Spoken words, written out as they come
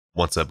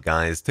What's up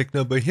guys,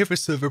 Technobo here for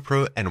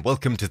Server.pro and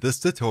welcome to this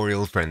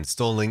tutorial for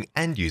installing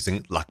and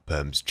using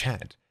LuckPerms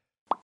Chat.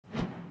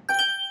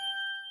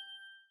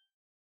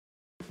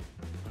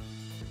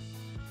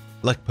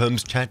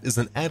 LuckPerms Chat is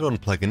an add-on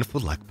plugin for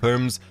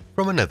LuckPerms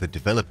from another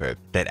developer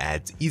that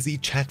adds easy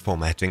chat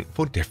formatting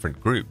for different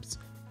groups.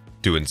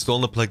 To install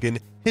the plugin,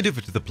 head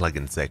over to the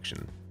plugin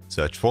section,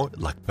 search for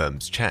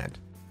LuckPerms Chat,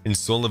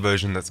 install a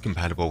version that's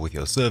compatible with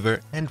your server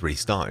and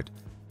restart.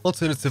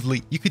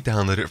 Alternatively, you could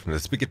download it from the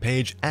Spigot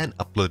page and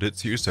upload it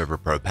to your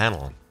Server.pro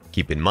panel.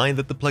 Keep in mind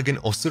that the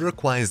plugin also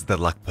requires the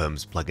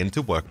LuckPerms plugin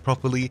to work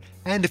properly,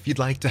 and if you'd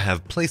like to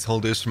have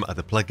placeholders from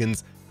other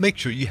plugins, make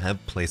sure you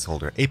have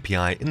Placeholder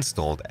API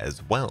installed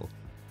as well.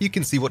 You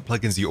can see what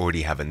plugins you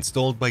already have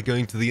installed by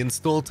going to the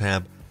Install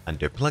tab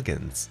under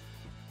Plugins.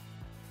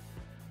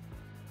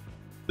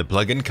 The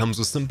plugin comes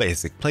with some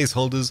basic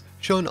placeholders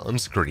shown on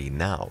screen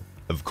now.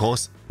 Of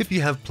course, if you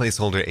have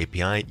Placeholder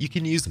API, you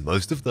can use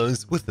most of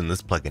those within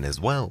this plugin as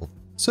well.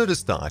 So to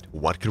start,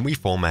 what can we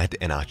format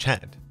in our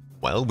chat?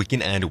 Well, we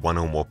can add one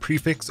or more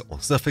prefix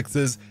or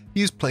suffixes,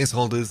 use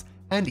placeholders,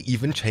 and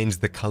even change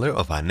the color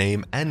of our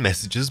name and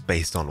messages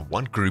based on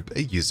what group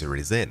a user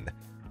is in.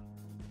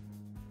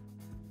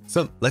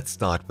 So let's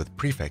start with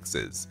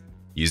prefixes.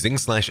 Using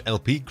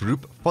 /lp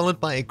group followed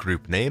by a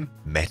group name,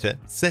 meta,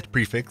 set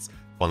prefix,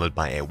 followed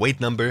by a weight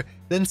number,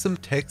 then some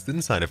text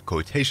inside of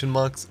quotation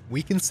marks,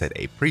 we can set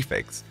a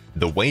prefix.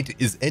 The weight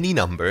is any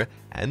number,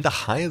 and the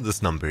higher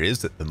this number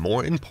is, the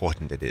more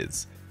important it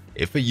is.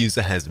 If a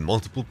user has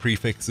multiple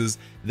prefixes,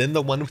 then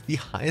the one with the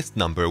highest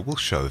number will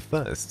show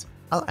first.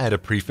 I'll add a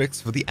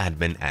prefix for the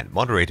admin and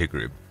moderator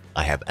group.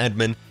 I have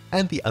admin,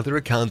 and the other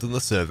account on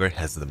the server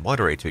has the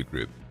moderator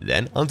group.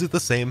 Then I'll do the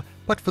same,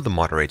 but for the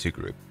moderator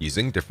group,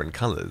 using different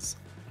colors.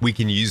 We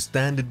can use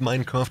standard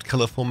Minecraft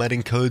color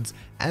formatting codes,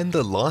 and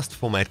the last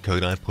format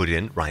code I put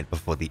in right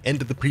before the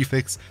end of the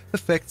prefix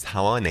affects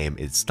how our name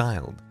is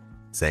styled.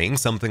 Saying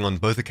something on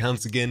both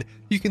accounts again,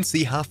 you can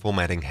see how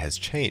formatting has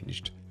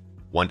changed.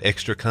 Want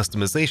extra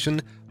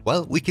customization?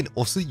 Well, we can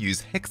also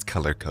use hex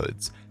color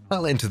codes.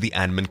 I'll enter the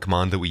admin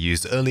command that we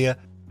used earlier,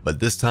 but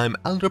this time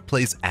I'll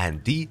replace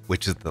AND,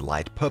 which is the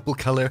light purple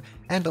color,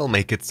 and I'll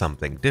make it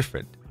something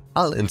different.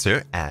 I'll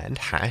enter AND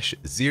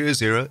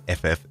 #00FF00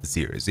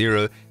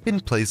 in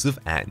place of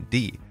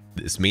AND.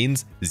 This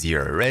means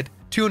 0 red,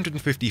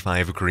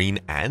 255 green,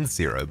 and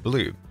 0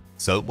 blue.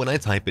 So when I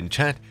type in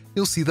chat,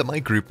 you'll see that my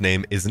group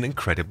name is an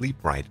incredibly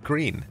bright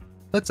green.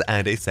 Let's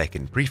add a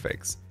second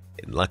prefix.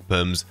 In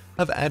LuckPerms,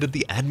 I've added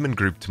the admin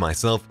group to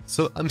myself,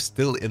 so I'm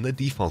still in the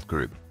default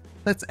group.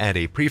 Let's add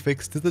a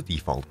prefix to the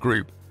default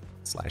group.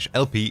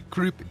 /lp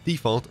group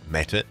default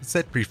meta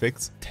set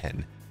prefix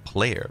 10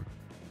 player.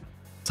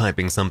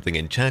 Typing something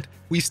in chat,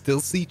 we still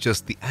see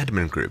just the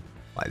admin group.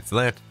 Why is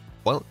that?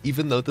 Well,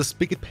 even though the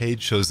Spigot page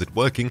shows it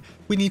working,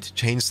 we need to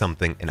change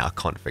something in our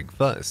config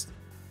first.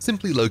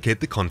 Simply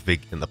locate the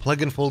config in the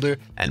plugin folder,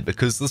 and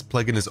because this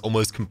plugin is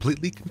almost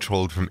completely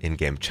controlled from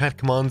in-game chat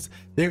commands,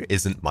 there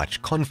isn't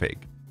much config.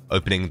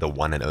 Opening the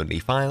one and only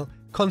file,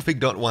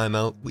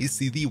 config.yml, we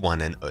see the one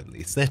and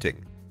only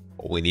setting.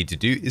 All we need to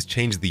do is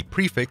change the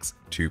prefix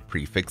to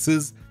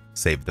prefixes,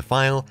 save the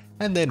file,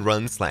 and then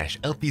run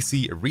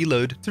 /lpc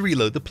reload to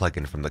reload the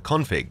plugin from the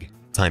config.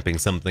 Typing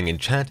something in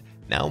chat,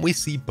 now we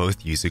see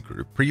both user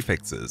group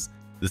prefixes.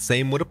 The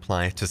same would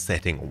apply to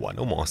setting one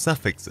or more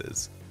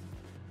suffixes.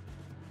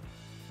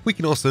 We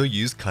can also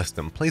use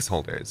custom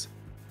placeholders.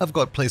 I've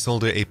got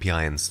Placeholder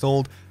API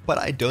installed, but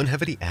I don't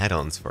have any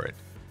add-ons for it.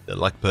 The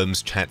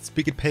LuckPerms Chat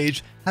Spigot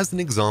page has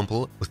an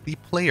example with the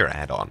player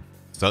add-on,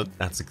 so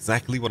that's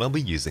exactly what I'll be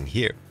using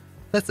here.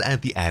 Let's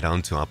add the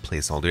add-on to our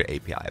Placeholder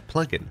API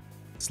plugin,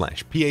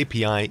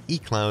 /papi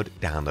ecloud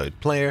download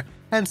player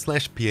and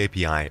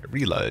 /papi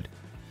reload.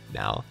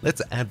 Now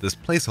let's add this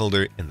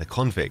placeholder in the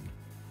config.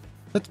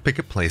 Let's pick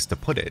a place to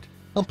put it.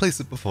 I'll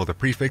place it before the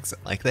prefix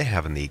like they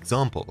have in the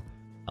example.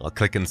 I'll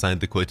click inside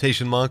the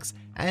quotation marks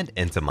and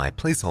enter my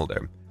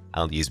placeholder.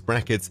 I'll use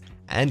brackets,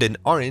 and in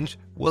orange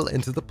we'll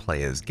enter the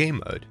player's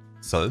game mode.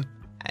 So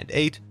add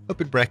 8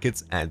 open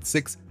brackets, add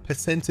 6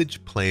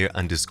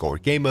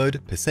 %player_game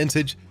mode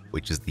 %,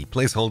 which is the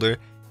placeholder,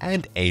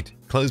 and 8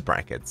 close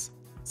brackets.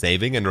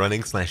 Saving and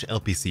running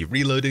 /lpc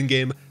reload in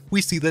game,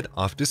 we see that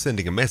after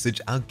sending a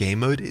message, our game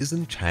mode is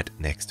in chat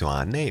next to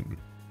our name.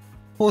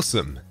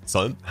 Awesome!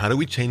 So how do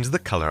we change the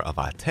color of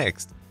our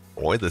text,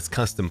 or this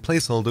custom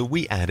placeholder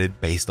we added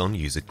based on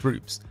user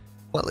groups?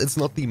 Well, it's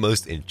not the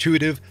most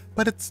intuitive,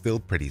 but it's still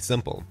pretty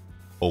simple.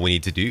 All we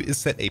need to do is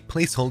set a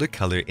placeholder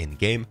color in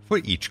game for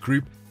each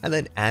group and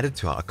then add it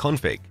to our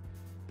config.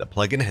 The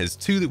plugin has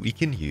two that we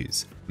can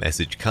use,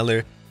 message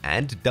color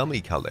and dummy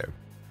color.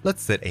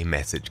 Let's set a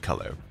message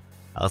color.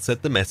 I'll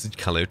set the message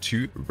color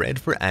to red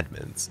for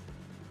admins.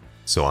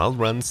 So I'll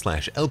run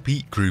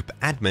 /lp group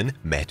admin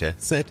meta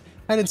set,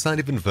 and inside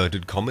of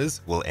inverted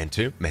commas we'll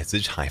enter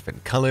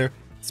message-color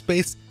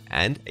space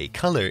and a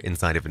color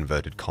inside of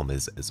inverted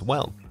commas as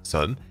well,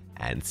 so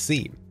and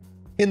C.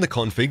 In the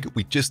config,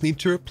 we just need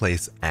to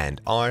replace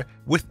and R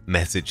with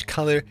message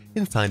color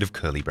inside of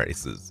curly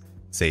braces.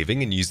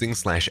 Saving and using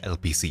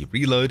 /lpc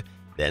reload,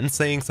 then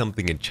saying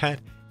something in chat,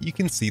 you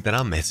can see that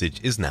our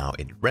message is now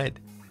in red.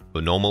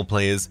 For normal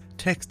players,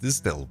 text is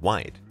still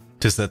white.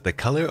 To set the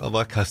color of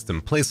our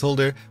custom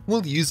placeholder,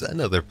 we'll use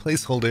another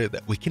placeholder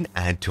that we can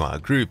add to our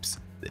groups,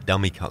 the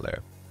dummy color.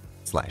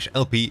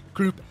 /lp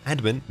group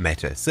admin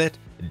meta set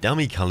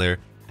dummy color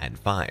and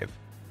 5.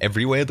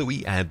 Everywhere that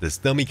we add this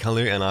dummy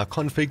color in our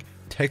config,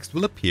 text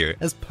will appear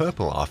as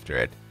purple after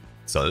it.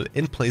 So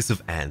in place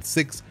of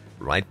and6,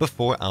 right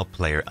before our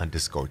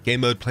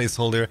player_gamemode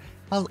placeholder,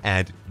 I'll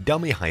add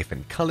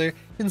dummy-color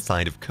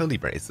inside of curly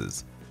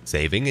braces.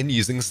 Saving and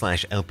using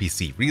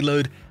 /lpc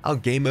reload, our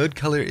game mode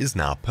color is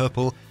now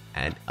purple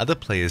and other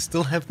players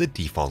still have the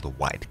default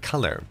white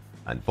color.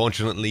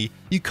 Unfortunately,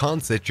 you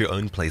can't set your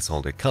own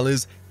placeholder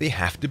colors, they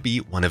have to be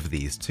one of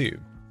these two.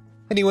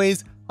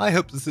 Anyways, I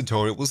hope this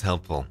tutorial was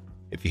helpful.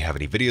 If you have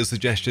any video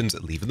suggestions,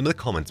 leave them in the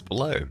comments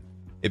below.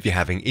 If you're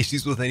having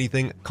issues with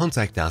anything,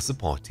 contact our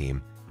support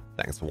team.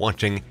 Thanks for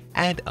watching,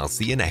 and I'll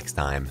see you next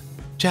time.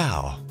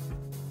 Ciao!